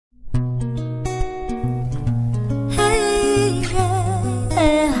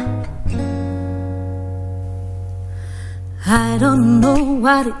don't know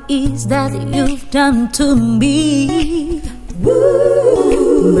what it is that you've done to me.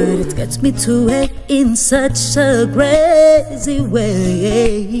 Woo. But it gets me to it in such a crazy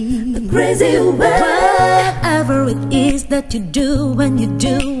way. A crazy way. Whatever it is that you do when you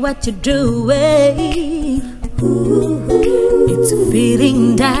do what you're doing. Ooh. It's a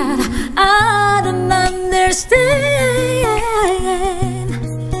feeling that I don't understand.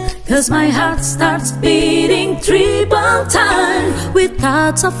 'Cause my heart starts beating triple time with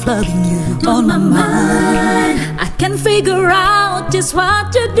thoughts of loving you on my mind. I can figure out just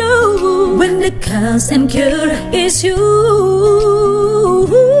what to do when the cause and cure is you.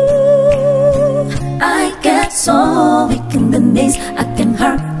 I get so weak in the knees, I can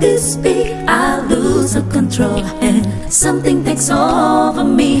hardly speak. I lose all control and something takes over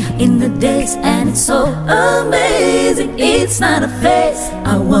me in the days, and it's so amazing. It's not a phase.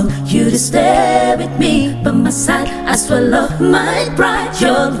 I want you to stay with me by my side. I swallow my pride.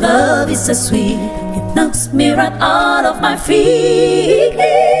 Your love is so sweet, it knocks me right out of my feet.